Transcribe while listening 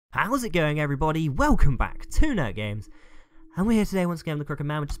How's it going, everybody? Welcome back to Nerk Games. And we're here today once again with the Crooked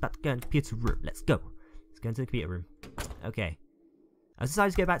Man. We're just about to go into the computer room. Let's go. Let's go into the computer room. Okay. I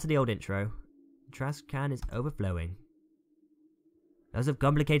decided to go back to the old intro. The trash can is overflowing. Those are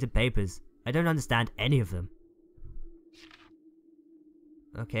complicated papers. I don't understand any of them.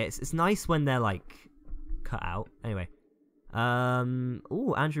 Okay, it's nice when they're like cut out. Anyway.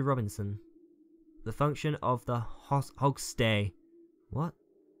 Ooh, Andrew Robinson. The function of the hogstay. What?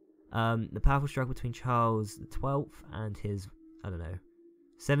 The powerful struggle between Charles XII and his, I don't know,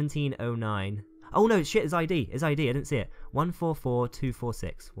 1709. Oh no, shit, his ID. His ID, I didn't see it.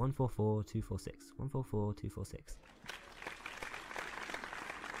 144246. 144246. 144246.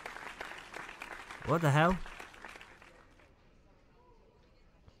 What the hell?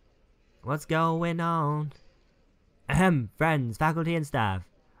 What's going on? Ahem, friends, faculty and staff.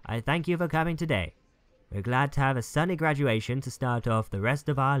 I thank you for coming today. We're glad to have a sunny graduation to start off the rest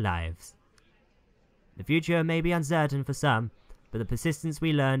of our lives. The future may be uncertain for some, but the persistence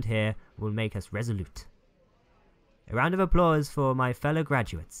we learned here will make us resolute. A round of applause for my fellow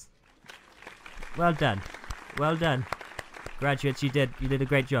graduates. Well done. Well done. Graduates, you did a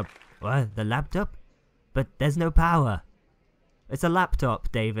great job. What? The laptop? But there's no power. It's a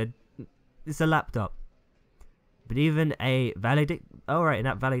laptop, David. It's a laptop. But even a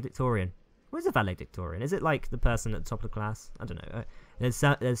valedictorian. What is a valedictorian? Is it like the person at the top of the class? I don't know.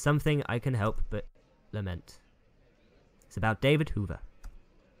 There's something I can help but lament. It's about David Hoover.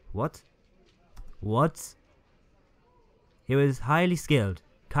 What? What? He was highly skilled,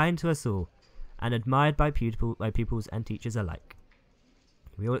 kind to us all, and admired by pupils and teachers alike.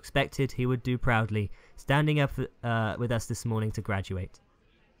 We all expected he would do proudly, standing up with us this morning to graduate.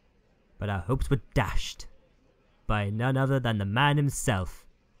 But our hopes were dashed by none other than the man himself.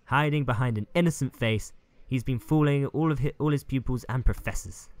 Hiding behind an innocent face, he's been fooling all his pupils and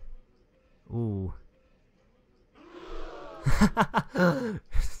professors. Ooh.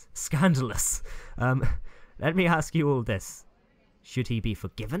 Scandalous. Let me ask you all this. Should he be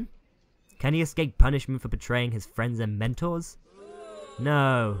forgiven? Can he escape punishment for betraying his friends and mentors?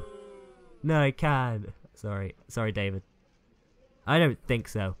 No. No, he can't. Sorry, David. I don't think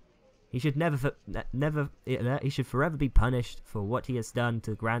so. He should he should forever be punished for what he has done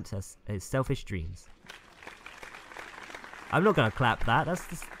to grant us his selfish dreams. I'm not gonna clap that.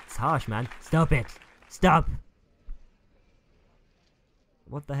 That's harsh, man. Stop it. Stop.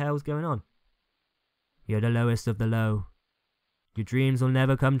 What the hell's going on? You're the lowest of the low. Your dreams will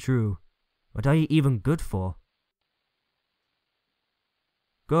never come true. What are you even good for?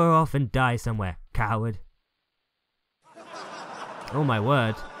 Go off and die somewhere, coward. Oh my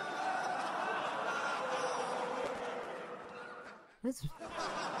word.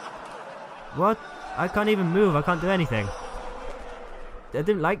 What? I can't even move. I can't do anything. I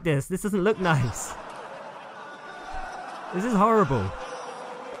didn't like this. This doesn't look nice. This is horrible.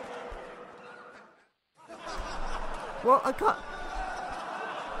 What? I can't.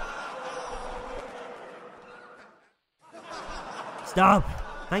 Stop.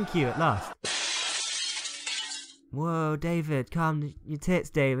 Thank you, at last. Whoa, David. Calm your tits,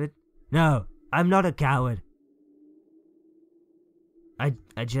 David. No, I'm not a coward.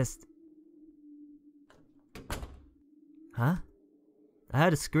 I just... Huh? I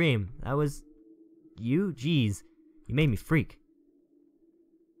heard a scream. That was... you? Jeez. You made me freak.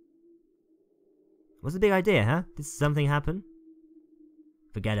 What's the big idea, huh? Did something happen?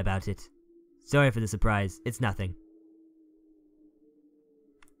 Forget about it. Sorry for the surprise. It's nothing.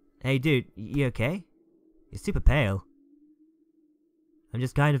 Hey dude, you okay? You're super pale. I'm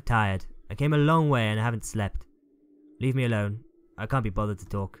just kind of tired. I came a long way and I haven't slept. Leave me alone. I can't be bothered to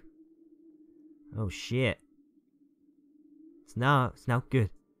talk. Oh shit. It's now good.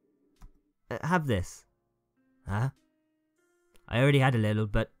 Have this. Huh? I already had a little,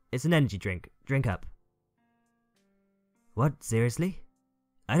 but it's an energy drink. Drink up. What? Seriously?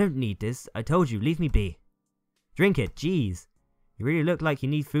 I don't need this. I told you, leave me be. Drink it, jeez. You really look like you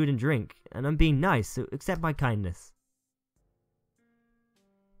need food and drink, and I'm being nice, so accept my kindness.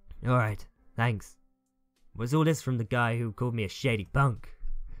 Alright, thanks. Was all this from the guy who called me a shady punk?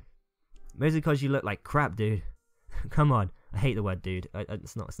 Mostly because you look like crap, dude. Come on, I hate the word dude.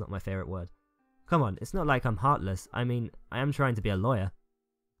 It's not my favourite word. Come on, it's not like I'm heartless. I mean, I am trying to be a lawyer.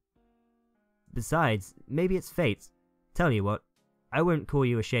 Besides, maybe it's fate. Tell you what, I won't call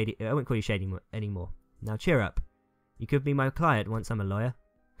you shady anymore. Now cheer up. You could be my client once I'm a lawyer.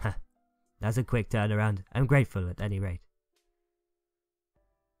 Ha, that's a quick turnaround. I'm grateful at any rate.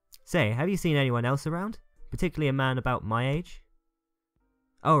 Say, have you seen anyone else around? Particularly a man about my age?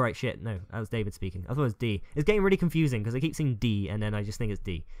 Oh, right, shit. No, that was David speaking. I thought it was D. It's getting really confusing because I keep saying D and then I just think it's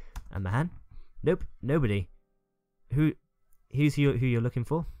D. A man? Nope, nobody. Who's who you're looking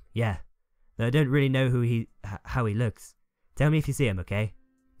for? Yeah. Though I don't really know how he looks. Tell me if you see him, okay?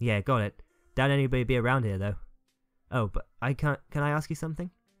 Yeah, got it. Doubt anybody be around here, though. Oh, but can I ask you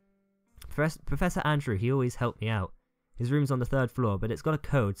something? Professor Andrew, he always helped me out. His room's on the 3rd floor, but it's got a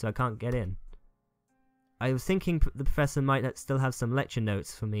code, so I can't get in. I was thinking the professor might still have some lecture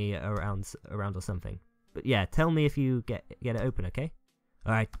notes for me around or something. But yeah, tell me if you get it open, okay?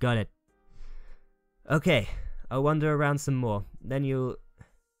 Alright, got it. Okay, I'll wander around some more. Then you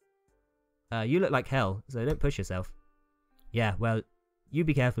look like hell, so don't push yourself. Yeah, well, you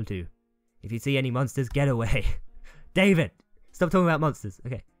be careful too. If you see any monsters, get away. David! Stop talking about monsters.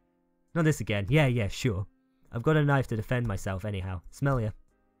 Okay. Not this again. Yeah, sure. I've got a knife to defend myself anyhow. Smell ya.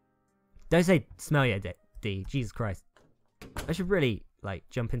 Don't say smell ya, D. Jesus Christ. I should really, like,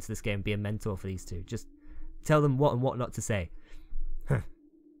 jump into this game and be a mentor for these two. Just tell them what and what not to say. Huh.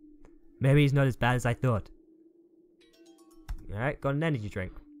 Maybe he's not as bad as I thought. Alright, got an energy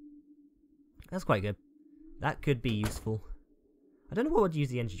drink. That's quite good. That could be useful. I don't know what I'd use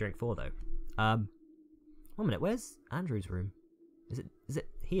the energy drink for, though. 1 minute, where's Andrew's room? Is it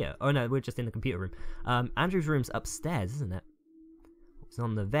here? Oh no, we're just in the computer room. Andrew's room's upstairs, isn't it? It's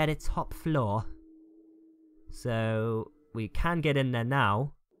on the very top floor. So, we can get in there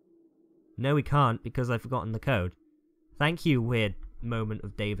now. No, we can't, because I've forgotten the code. Thank you, weird moment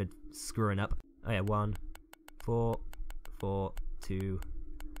of David screwing up. Oh yeah, 1, 4, 4, 2,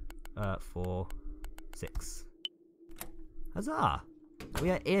 4, 6. Huzzah!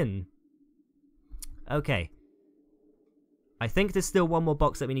 We are in. Okay. I think there's still one more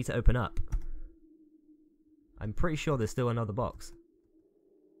box that we need to open up. I'm pretty sure there's still another box.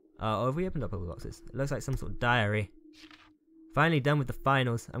 Oh, have we opened up all the boxes? It looks like some sort of diary. Finally done with the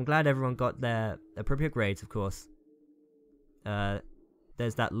finals. I'm glad everyone got their appropriate grades, of course.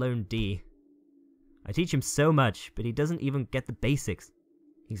 There's that lone D. I teach him so much, but he doesn't even get the basics.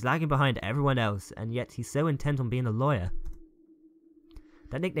 He's lagging behind everyone else, and yet he's so intent on being a lawyer.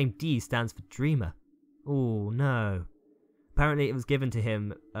 That nickname D stands for Dreamer. Oh no. Apparently it was given to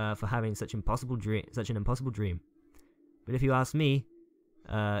him for having such an impossible dream. But if you ask me,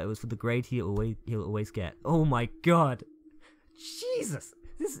 it was for the grade he'll always get. Oh my god. Jesus.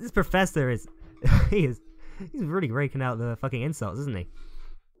 This professor is he's really raking out the fucking insults, isn't he?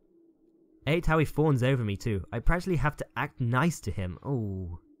 I hate how he fawns over me too. I practically have to act nice to him.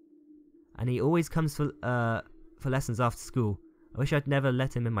 Oh. And he always comes for lessons after school. I wish I'd never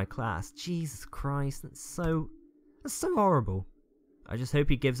let him in my class. Jesus Christ, that's so horrible. I just hope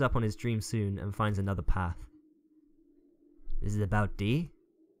he gives up on his dream soon and finds another path. This is about D?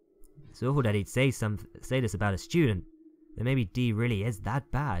 It's awful that he'd say this about a student. Then maybe D really is that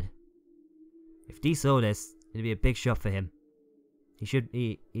bad. If D saw this, it'd be a big shock for him. He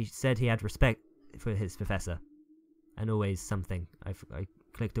said he had respect for his professor. And always something. I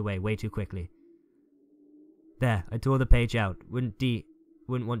clicked away way too quickly. There, I tore the page out. Wouldn't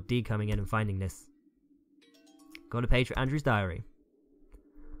want D coming in and finding this. Got a page for Andrew's diary.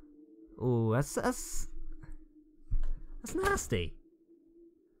 Oh, that's nasty.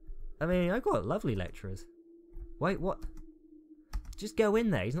 I mean, I got lovely lecturers. Wait, what? Just go in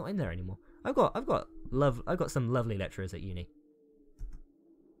there. He's not in there anymore. I've got some lovely lecturers at uni.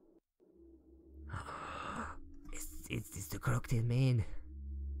 Is this the corrupted man?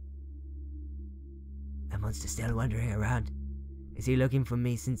 A monster still wandering around. Is he looking for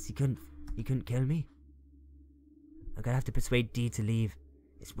me since he couldn't kill me? I'm gonna have to persuade D to leave.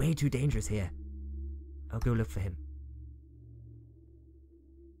 It's way too dangerous here. I'll go look for him.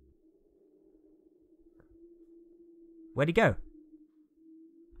 Where'd he go?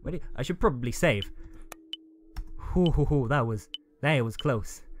 I should probably save. That was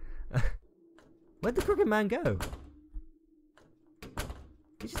close. Where'd the crooked man go?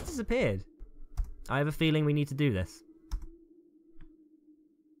 He just disappeared. I have a feeling we need to do this.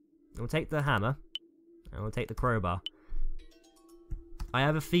 We'll take the hammer. And we'll take the crowbar. I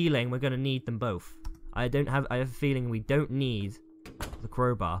have a feeling we're going to need them both. I have a feeling we don't need the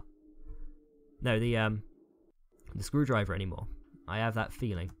crowbar. No, the screwdriver anymore. I have that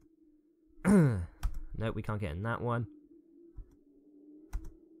feeling. Nope, we can't get in that one.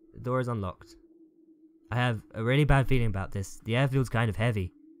 The door is unlocked. I have a really bad feeling about this. The air feels kind of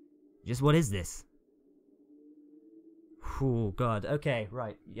heavy. Just what is this? Oh god. Okay,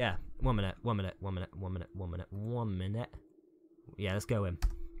 right. Yeah. 1 minute. Yeah, let's go in.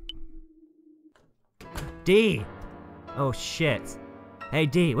 D! Oh shit. Hey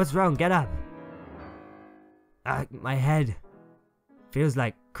D, what's wrong? Get up. My head. Feels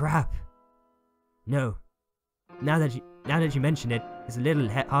like crap. No. Now that you mention it, it's a little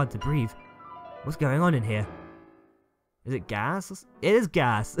hard to breathe. What's going on in here? Is it gas? It is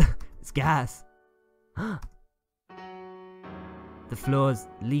gas. It's gas. The floor's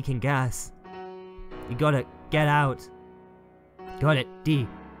leaking gas. You gotta get out. Got it. D.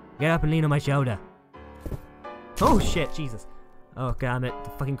 Get up and lean on my shoulder. Oh shit, Jesus. Oh damn it. The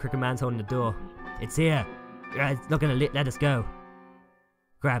fucking Cricket Man's holding the door. It's here. It's not gonna let us go.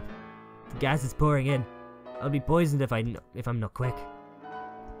 Crap. The gas is pouring in. I'll be poisoned if I'm not quick.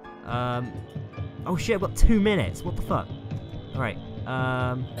 Oh shit, I've got 2 minutes. What the fuck? Alright.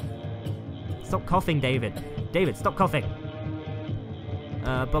 Stop coughing, David. David, stop coughing.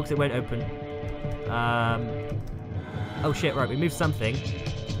 Box, it won't open. Oh shit, right, we moved something.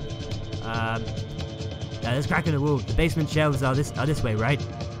 There's a crack in the wall. The basement shelves are this way, right?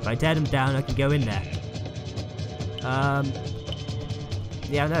 If I tear them down, I can go in there.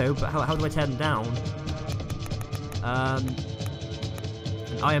 Yeah, I know, but how do I tear them down? An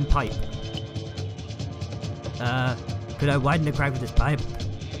iron pipe. Could I widen the crack with this pipe?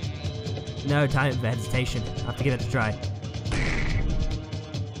 No time for hesitation. I have to give it a try.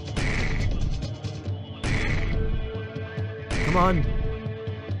 Come on.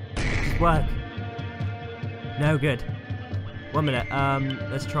 Just work. No, good. 1 minute.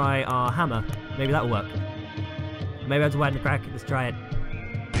 Let's try our hammer. Maybe that'll work. Maybe I have to widen the crack. Let's try it.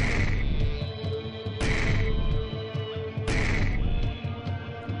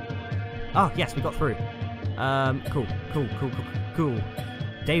 Oh, yes, we got through. Cool.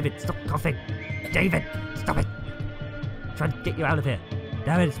 David, stop coughing. David, stop it. I'm trying to get you out of here.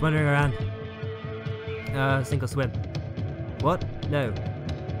 Damn it, it's wandering around. Sink or swim. What? No.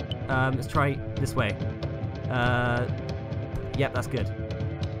 Let's try this way. Yep, that's good.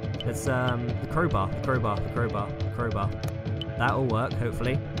 Let's, the crowbar. That'll work,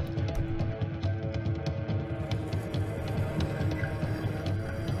 hopefully.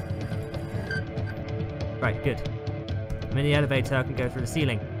 Right, good. I'm in the elevator, I can go through the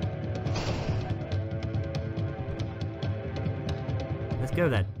ceiling. Let's go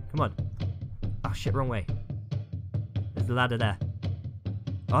then. Come on. Oh shit, wrong way. There's the ladder there.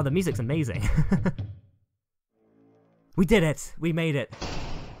 Oh, the music's amazing. We did it! We made it!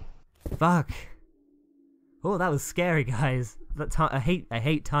 Fuck. Oh, that was scary, guys. I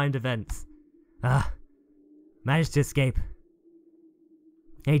hate timed events. Managed to escape.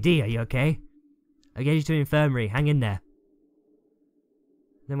 Hey D, are you okay? I'll get you to the infirmary. Hang in there.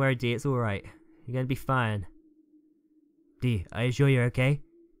 Don't worry, D. It's alright. You're gonna be fine. D, are you sure you're okay?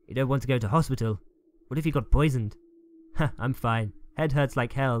 You don't want to go to hospital. What if you got poisoned? I'm fine. Head hurts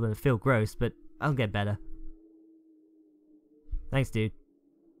like hell and I feel gross, but I'll get better. Thanks, dude.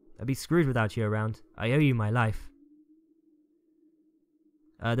 I'd be screwed without you around. I owe you my life.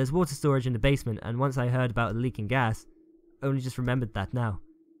 There's water storage in the basement, and once I heard about the leaking gas, I only just remembered that now.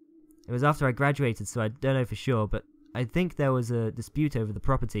 It was after I graduated, so I don't know for sure, but I think there was a dispute over the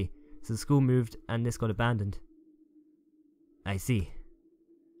property, so the school moved and this got abandoned. I see.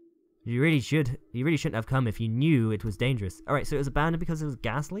 You really shouldn't have come if you knew it was dangerous. Alright, so it was abandoned because it was a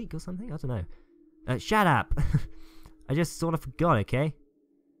gas leak or something? I don't know. Shut up! I just sort of forgot, okay?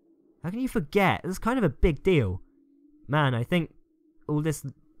 How can you forget? It's kind of a big deal. Man, I think all this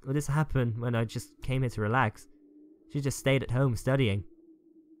happened when I just came here to relax. Should just stayed at home studying.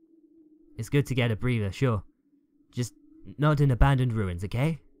 It's good to get a breather, sure. Just not in abandoned ruins,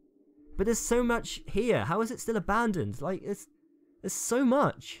 okay? But there's so much here. How is it still abandoned? Like, there's so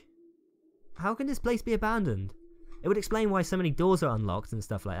much. How can this place be abandoned? It would explain why so many doors are unlocked and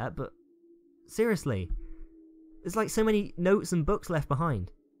stuff like that, but seriously. There's like so many notes and books left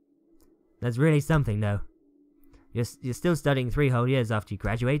behind. That's really something, though. You're still studying 3 whole years after you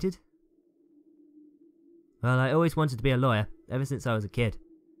graduated? Well, I always wanted to be a lawyer, ever since I was a kid.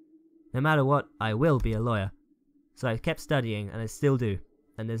 No matter what, I will be a lawyer. So I kept studying, and I still do.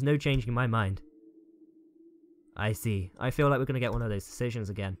 And there's no changing my mind. I see. I feel like we're going to get one of those decisions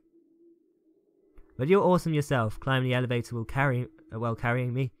again. But you're awesome yourself, climbing the elevator while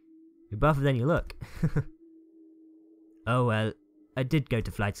carrying me. You're buffer than you look. Oh well, I did go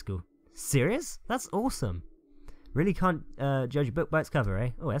to flight school. Serious? That's awesome. Really can't judge a book by its cover,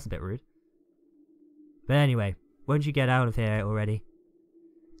 eh? Oh, that's a bit rude. But anyway, won't you get out of here already?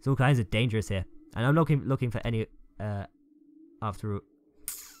 It's all kinds of dangerous here. And I'm looking for any, after all.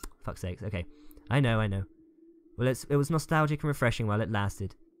 Fuck's sakes, okay. I know. Well, it was nostalgic and refreshing while it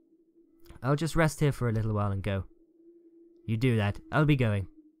lasted. I'll just rest here for a little while and go. You do that. I'll be going.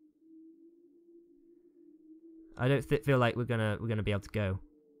 I don't feel like we're gonna be able to go.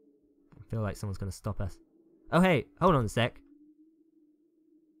 I feel like someone's gonna stop us. Oh hey, hold on a sec.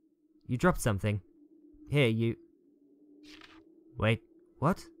 You dropped something. Here, you... Wait,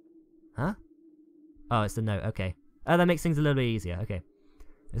 what? Huh? Oh, it's the note, okay. Oh, that makes things a little bit easier, okay.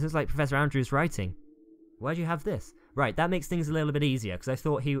 This is like Professor Andrew's writing. Why'd you have this? Right, that makes things a little bit easier, because I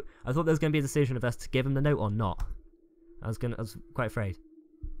thought there was going to be a decision of us to give him the note or not. I was quite afraid.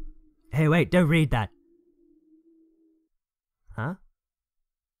 Hey, wait, don't read that! Huh?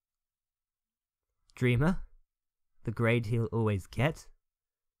 Dreamer? The grade he'll always get?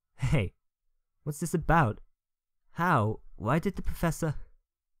 Hey, what's this about? How? Why did the professor...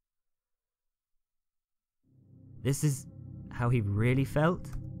 This is how he really felt?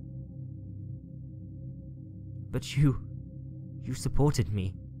 But you supported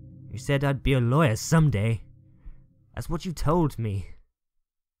me. You said I'd be a lawyer someday. That's what you told me.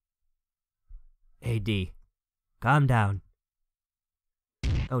 Hey, D. Calm down.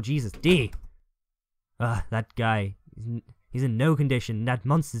 Oh, Jesus, D! That guy. He's in no condition. That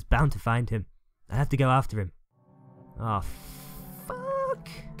monster's bound to find him. I have to go after him. Oh, fuck!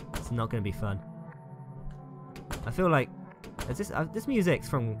 It's not gonna be fun. I feel like... this music's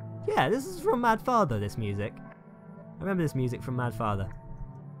from... Yeah, this is from Mad Father, this music. I remember this music from Mad Father.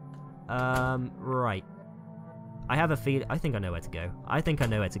 Right. I have a feeling... I think I know where to go. I think I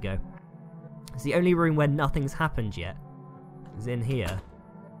know where to go. It's the only room where nothing's happened yet. It's in here.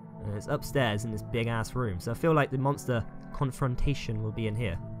 And it's upstairs in this big-ass room. So I feel like the monster confrontation will be in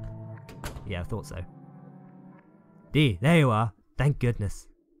here. Yeah, I thought so. D, there you are. Thank goodness.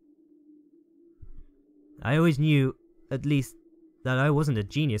 I always knew, at least, that I wasn't a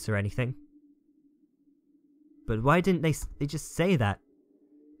genius or anything. But why didn't they just say that?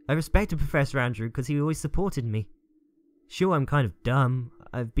 I respected Professor Andrew because he always supported me. Sure, I'm kind of dumb.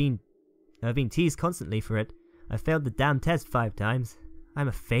 I've been teased constantly for it. I failed the damn test 5 times. I'm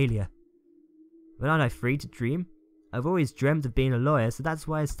a failure. But aren't I free to dream? I've always dreamt of being a lawyer, so that's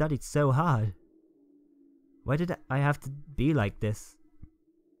why I studied so hard. Why did I have to be like this?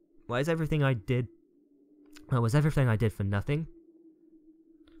 Why is everything I did... Well, was everything I did for nothing?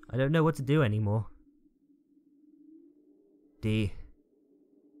 I don't know what to do anymore. D.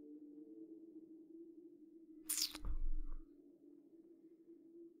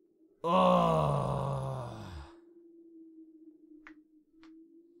 Oh.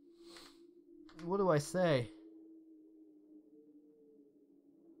 What do I say?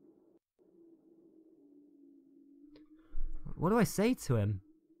 What do I say to him?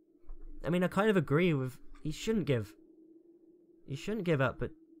 I mean, I kind of agree with... He shouldn't give up,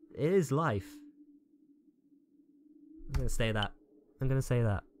 but it is life. I'm gonna say that.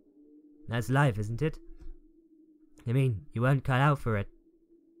 That's life, isn't it? I mean, you weren't cut out for it.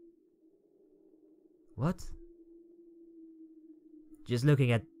 What? Just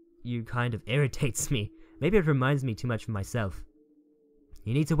looking at you kind of irritates me. Maybe it reminds me too much of myself.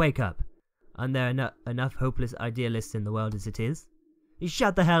 You need to wake up. Aren't there enough hopeless idealists in the world as it is? You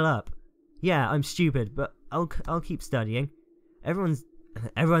shut the hell up. Yeah, I'm stupid, but I'll keep studying. Everyone's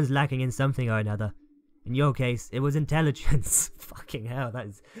lacking in something or another. In your case, it was intelligence. Fucking hell, that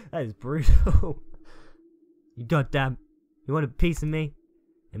is brutal. You goddamn, you want a piece of me?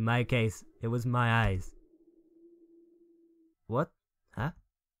 In my case, it was my eyes. What? Huh?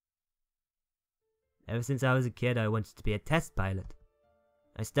 Ever since I was a kid, I wanted to be a test pilot.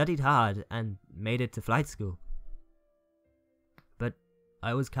 I studied hard and made it to flight school. But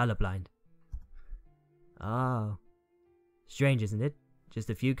I was colorblind. Oh. Strange, isn't it?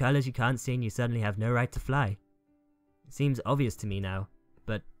 Just a few colors you can't see and you suddenly have no right to fly. It seems obvious to me now,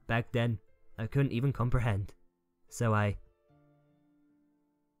 but back then, I couldn't even comprehend. So I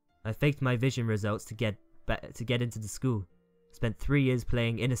faked my vision results to get into the school. Spent 3 years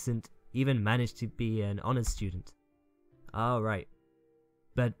playing innocent, even managed to be an honors student. Oh, right.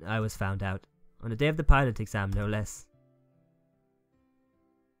 But I was found out. On the day of the pilot exam, no less.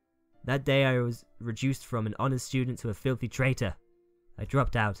 That day I was reduced from an honors student to a filthy traitor. I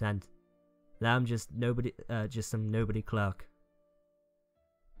dropped out and now I'm just some nobody clerk.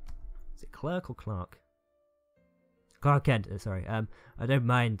 Is it clerk or Clark? Clark Kent, sorry. I don't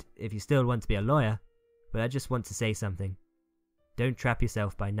mind if you still want to be a lawyer, but I just want to say something. Don't trap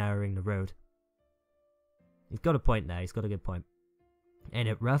yourself by narrowing the road. He's got a point there, he's got a good point. Ain't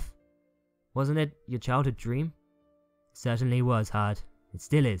it rough? Wasn't it your childhood dream? It certainly was hard. It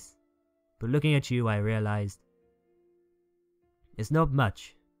still is. But looking at you, I realized it's not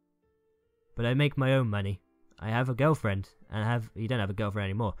much. But I make my own money. I have a girlfriend, and you don't have a girlfriend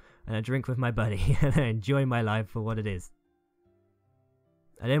anymore, and I drink with my buddy, and I enjoy my life for what it is.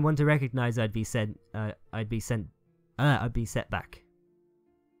 I didn't want to recognize I'd be set back.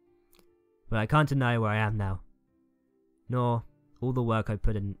 But I can't deny where I am now. Nor all the work I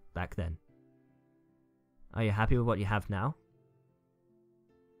put in back then. Are you happy with what you have now?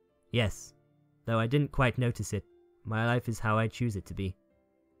 Yes, though I didn't quite notice it. My life is how I choose it to be,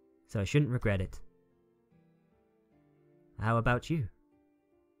 so I shouldn't regret it. How about you?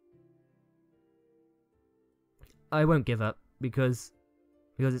 I won't give up, because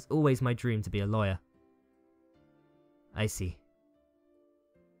it's always my dream to be a lawyer. I see.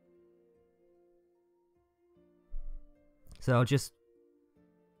 So I'll just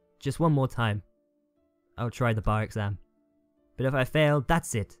one more time. I'll try the bar exam. But if I fail,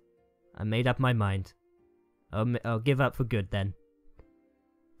 that's it. I made up my mind. I'll give up for good then.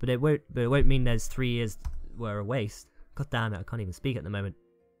 But it won't mean there's 3 years were a waste. God damn it, I can't even speak at the moment.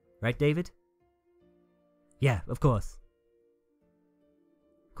 Right, David? Yeah, of course.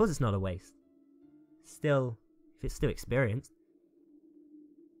 Of course it's not a waste. Still, if it's still experience.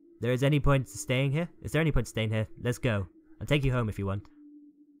 There is any point to staying here? Is there any point to staying here? Let's go. I'll take you home if you want.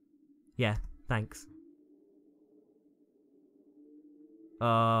 Yeah, thanks.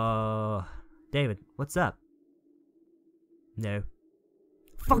 David, what's up? No.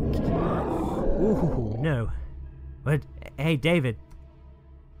 Fuck! Ooh, no. What? Hey, David.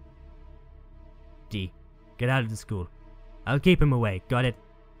 D, get out of the school. I'll keep him away, got it?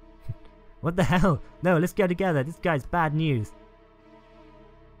 What the hell? No, let's go together. This guy's bad news.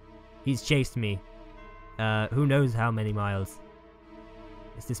 He's chased me. Who knows how many miles.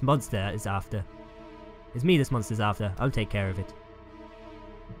 It's this monster is after. It's me this monster's after. I'll take care of it.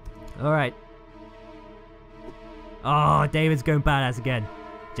 Alright. Oh, David's going badass again.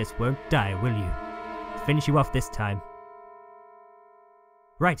 Just won't die, will you? Finish you off this time.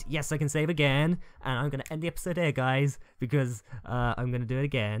 Right, yes, I can save again. And I'm going to end the episode here, guys. Because I'm going to do it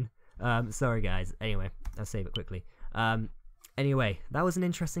again. Sorry, guys. Anyway, I'll save it quickly. Anyway, that was an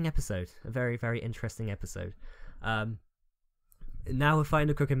interesting episode. A very, very interesting episode. Now we're fighting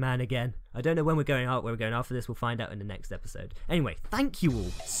the Crooked Man again. I don't know when we're going out, where we're going after this. We'll find out in the next episode. Anyway, thank you all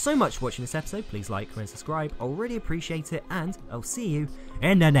so much for watching this episode. Please like, comment, subscribe. I'll really appreciate it. And I'll see you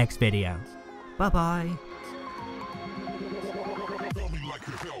in the next video. Bye-bye.